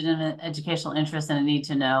not a legitimate educational interest and a need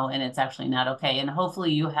to know, and it's actually not okay. And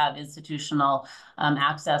hopefully you have institutional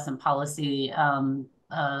access and policy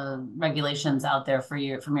regulations out there from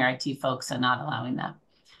your IT folks and not allowing that.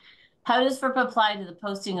 How does FERPA apply to the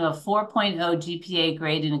posting of a 4.0 GPA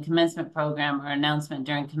grade in a commencement program or announcement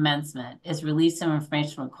during commencement? Is release of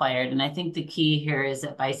information required? And I think the key here is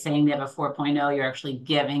that by saying they have a 4.0, you're actually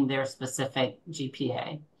giving their specific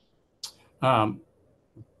GPA.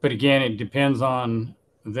 But again, it depends on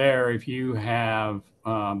if you have,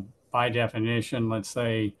 by definition, let's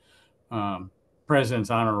say, President's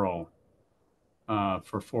Honor Roll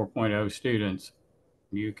for 4.0 students,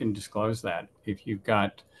 you can disclose that. If you've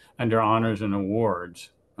got under honors and awards,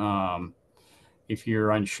 if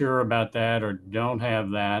you're unsure about that or don't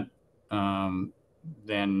have that,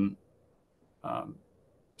 then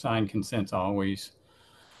signed consent's always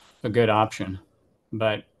a good option.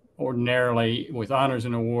 But ordinarily with honors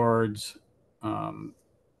and awards,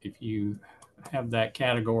 if you have that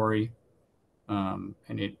category,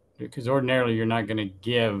 because ordinarily you're not going to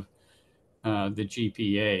give the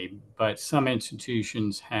GPA, but some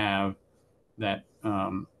institutions have that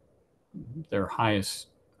their highest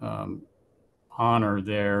honor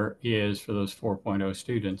there is for those 4.0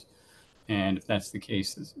 students. And if that's the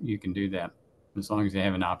case, you can do that as long as they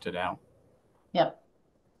haven't opted out. Yep.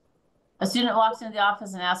 A student walks into the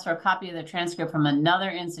office and asks for a copy of the transcript from another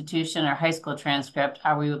institution or high school transcript.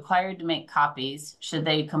 Are we required to make copies? Should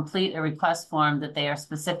they complete a request form that they are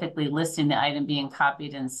specifically listing the item being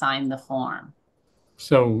copied and sign the form?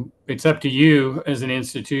 So it's up to you as an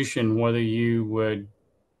institution whether you would,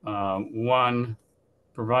 one,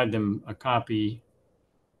 provide them a copy,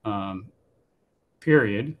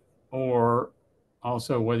 period, or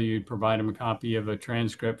also whether you provide them a copy of a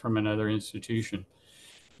transcript from another institution.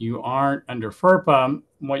 You aren't under FERPA.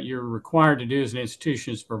 What you're required to do as an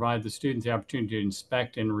institution is provide the student the opportunity to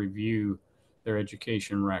inspect and review their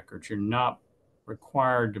education records. You're not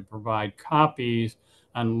required to provide copies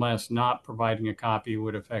unless not providing a copy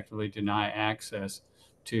would effectively deny access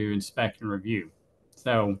to inspect and review.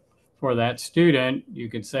 So for that student, you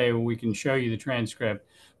could say, well, we can show you the transcript,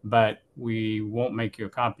 but we won't make you a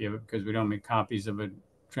copy of it because we don't make copies of a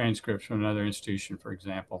transcript from another institution, for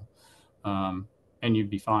example. And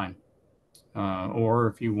you'd be fine. Or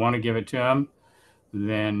if you want to give it to them,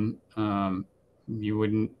 then you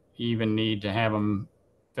wouldn't even need to have them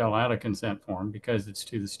fill out a consent form because it's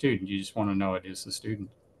to the student. You just want to know it is the student.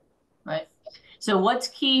 Right. So what's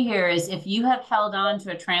key here is if you have held on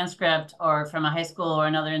to a transcript or from a high school or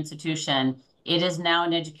another institution, it is now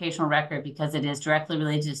an educational record because it is directly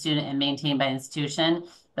related to the student and maintained by the institution.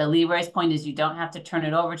 But LeRoy's point is you don't have to turn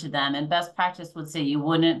it over to them. And best practice would say you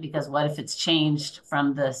wouldn't, because what if it's changed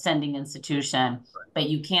from the sending institution, but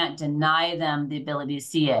you can't deny them the ability to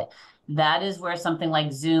see it. That is where something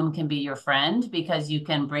like Zoom can be your friend, because you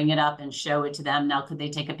can bring it up and show it to them. Now, could they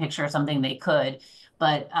take a picture or something? They could.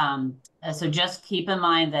 But so just keep in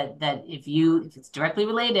mind that if it's directly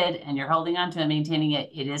related and you're holding on to it and maintaining it,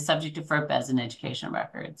 it is subject to FERPA as an education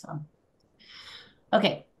record. So,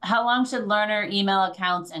 okay. How long should learner email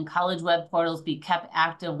accounts and college web portals be kept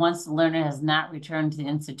active once the learner has not returned to the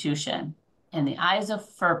institution? In the eyes of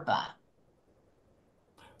FERPA.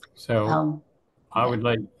 So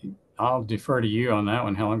I'll defer to you on that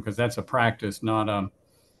one, Helen, because that's a practice, not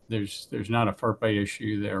there's not a FERPA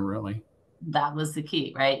issue there really. That was the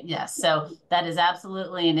key, right? Yes. So that is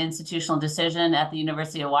absolutely an institutional decision at the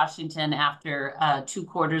University of Washington. After 2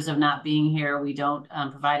 quarters of not being here, we don't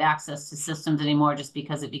provide access to systems anymore just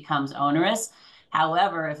because it becomes onerous.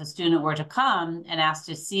 However, if a student were to come and ask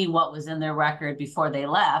to see what was in their record before they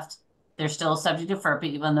left, they're still subject to FERPA,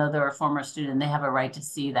 even though they're a former student. They have a right to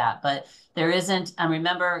see that. But there isn't,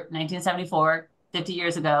 remember 1974, 50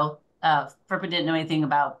 years ago, FERPA didn't know anything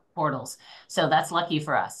about portals. So that's lucky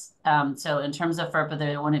for us. So in terms of FERPA,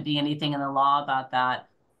 there wouldn't be anything in the law about that.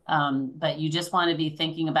 But you just want to be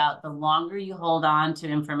thinking about the longer you hold on to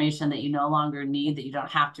information that you no longer need, that you don't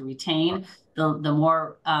have to retain, the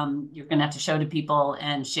more you're going to have to show to people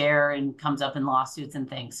and share, and comes up in lawsuits and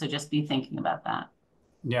things. So just be thinking about that.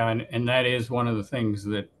 Yeah, and that is one of the things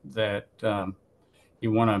that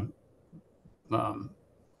you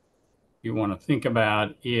want to think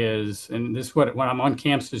about is, and this is what when I'm on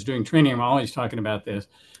campuses doing training, I'm always talking about this: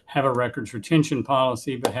 have a records retention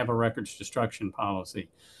policy, but have a records destruction policy.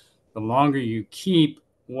 The longer you keep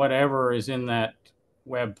whatever is in that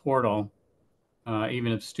web portal,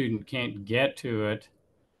 even if the student can't get to it,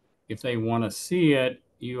 if they want to see it,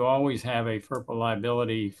 you always have a FERPA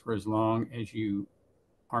liability for as long as you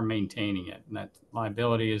are maintaining it. And that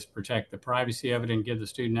liability is protect the privacy of it and give the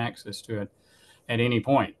student access to it at any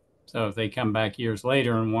point. So if they come back years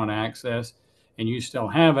later and want access and you still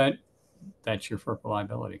have it, that's your FERPA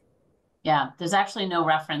liability. Yeah, there's actually no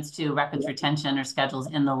reference to records retention or schedules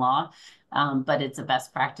in the law, but it's a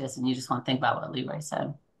best practice, and you just want to think about what LeRoy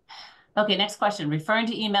said. Okay, next question. Referring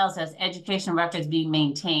to emails as education records being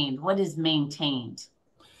maintained, what is maintained?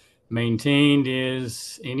 Maintained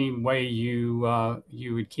is any way you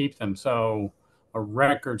would keep them. So a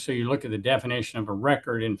record, so you look at the definition of a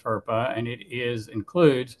record in FERPA, and it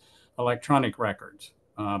includes electronic records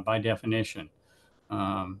by definition.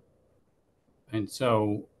 And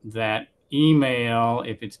so that email,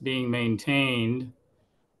 if it's being maintained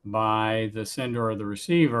by the sender or the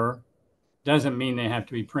receiver, doesn't mean they have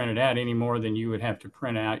to be printed out any more than you would have to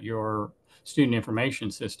print out your student information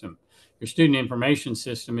system. Your student information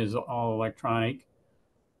system is all electronic,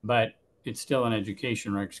 but it's still an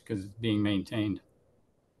education record because it's being maintained.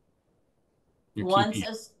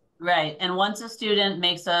 Right. And once a student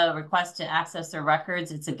makes a request to access their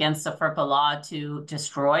records, it's against the FERPA law to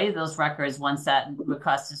destroy those records once that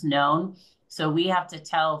request is known. So we have to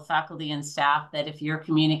tell faculty and staff that if you're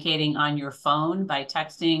communicating on your phone by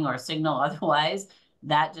texting or Signal otherwise,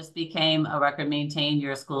 that just became a record maintained.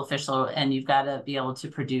 You're a school official and you've got to be able to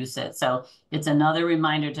produce it. So it's another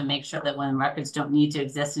reminder to make sure that when records don't need to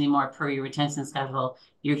exist anymore per your retention schedule,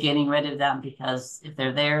 you're getting rid of them, because if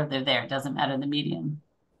they're there, they're there. It doesn't matter the medium.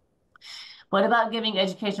 What about giving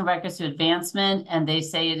educational records to advancement? And they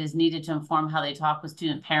say it is needed to inform how they talk with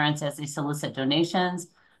student parents as they solicit donations.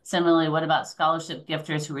 Similarly, what about scholarship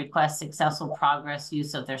gifters who request successful progress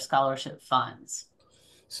use of their scholarship funds?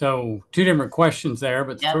 So two different questions there,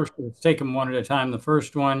 but first, let's take them one at a time. The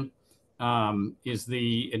first one is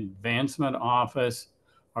the advancement office.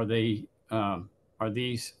 Are these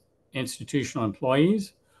institutional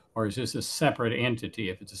employees, or is this a separate entity?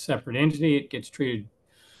 If it's a separate entity, it gets treated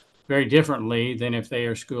very differently than if they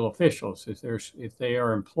are school officials. If they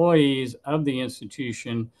are employees of the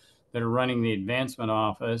institution that are running the advancement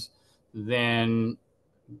office, then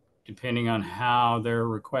depending on how their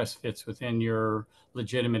request fits within your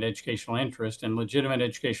legitimate educational interest, and legitimate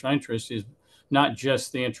educational interest is not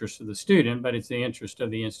just the interest of the student, but it's the interest of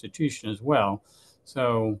the institution as well.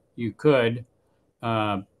 So you could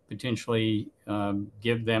potentially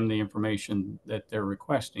give them the information that they're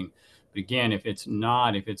requesting. But again, if it's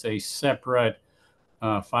a separate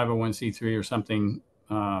 501c3 or something,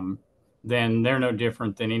 then they're no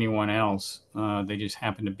different than anyone else. They just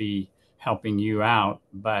happen to be helping you out,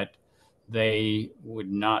 but they would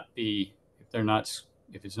not be,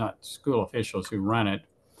 if it's not school officials who run it,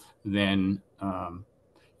 then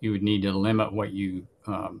you would need to limit what you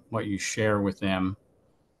share with them.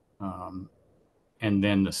 And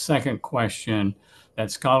then the second question,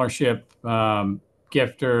 that scholarship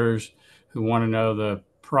gifters who want to know the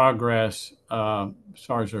progress as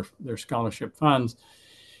far as their scholarship funds,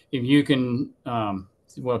 if you can,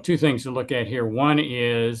 well, two things to look at here. One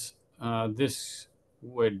is this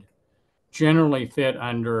would generally fit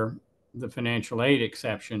under the financial aid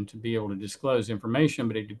exception to be able to disclose information,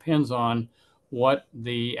 but it depends on what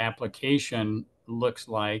the application looks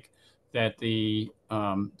like that the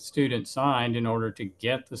student signed in order to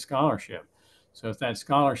get the scholarship. So if that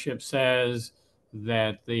scholarship says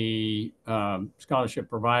that the scholarship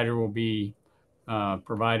provider will be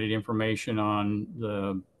provided information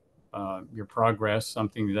on your progress,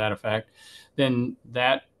 something to that effect, then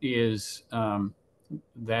that is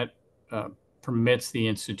permits the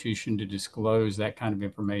institution to disclose that kind of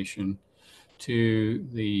information to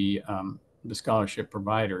the scholarship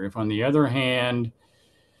provider. If, on the other hand,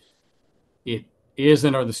 it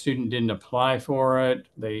isn't, or the student didn't apply for it,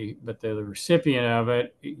 but they're the recipient of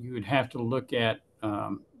it, you would have to look at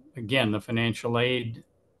again, the financial aid.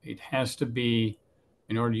 It has to be,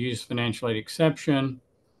 in order to use financial aid exception,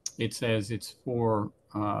 it says it's for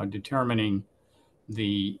determining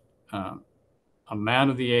the amount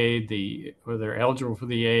of the aid, whether they're eligible for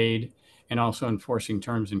the aid, and also enforcing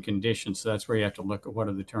terms and conditions. So that's where you have to look at what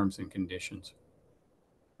are the terms and conditions.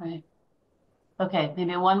 Right. Okay,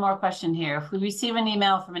 maybe one more question here. If we receive an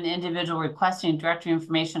email from an individual requesting directory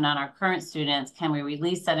information on our current students, can we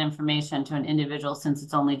release that information to an individual since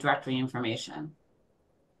it's only directory information?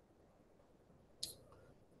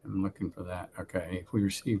 I'm looking for that. Okay, if we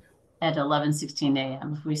receive at 11:16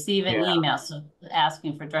 a.m. If we receive an email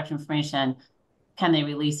asking for directory information, can they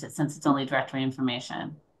release it since it's only directory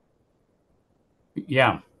information?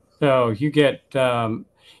 Yeah, so you get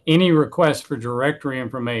any request for directory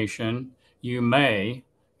information, you're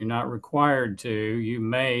not required to, you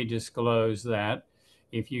may disclose that.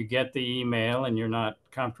 If you get the email and you're not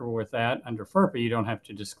comfortable with that, under FERPA, you don't have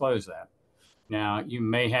to disclose that. Now, you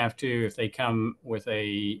may have to if they come with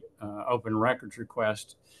a open records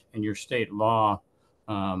request and your state law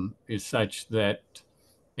is such that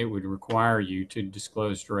it would require you to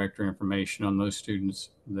disclose directory information on those students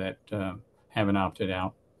that haven't opted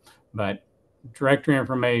out. But directory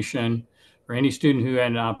information for any student who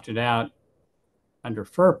hadn't opted out under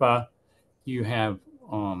FERPA, you have,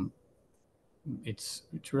 it's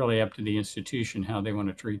really up to the institution how they want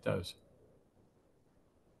to treat those.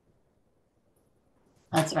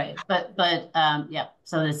 That's right. But yeah,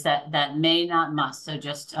 so it's that may not must. So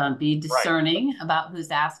just be discerning about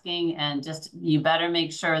who's asking, and just, you better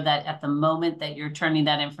make sure that at the moment that you're turning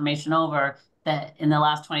that information over, that in the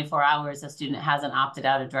last 24 hours, a student hasn't opted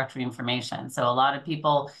out of directory information. So a lot of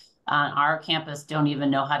people on our campus don't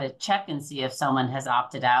even know how to check and see if someone has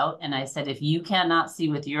opted out. And I said, if you cannot see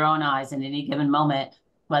with your own eyes in any given moment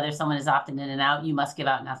whether someone is opted in and out, you must give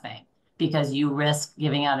out nothing, because you risk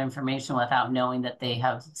giving out information without knowing that they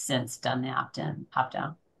have since done the opt-in,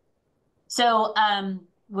 opt-out. So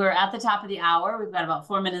we're at the top of the hour. We've got about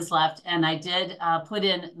 4 minutes left. And I did put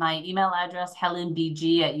in my email address,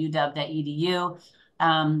 helenbg@uw.edu.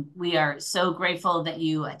 We are so grateful that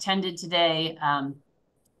you attended today.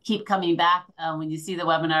 keep coming back when you see the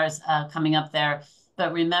webinars coming up there.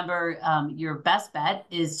 But remember, your best bet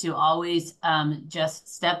is to always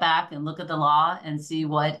just step back and look at the law and see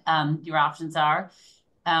what your options are.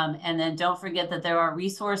 And then don't forget that there are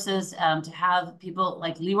resources to have people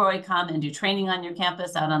like LeRoy come and do training on your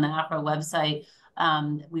campus out on the APRA website.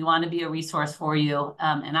 We want to be a resource for you.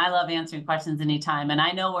 And I love answering questions anytime. And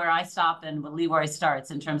I know where I stop and where LeRoy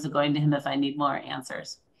starts in terms of going to him if I need more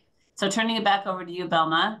answers. So turning it back over to you,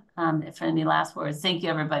 Belma, for any last words. Thank you,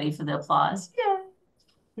 everybody, for the applause. Yeah.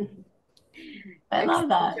 I love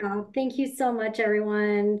that. Job. Thank you so much,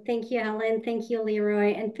 everyone. Thank you, Helen. Thank you,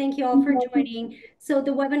 LeRoy. And thank you all for joining. So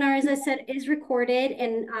the webinar, as I said, is recorded,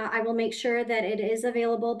 and I will make sure that it is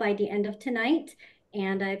available by the end of tonight.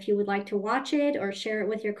 And if you would like to watch it or share it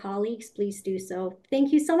with your colleagues, please do so.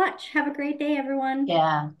 Thank you so much. Have a great day, everyone.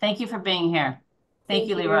 Yeah. Thank you for being here. Thank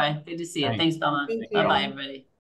you, LeRoy. Good to see you. Thanks, Belma. Thank you. Bye-bye, everybody.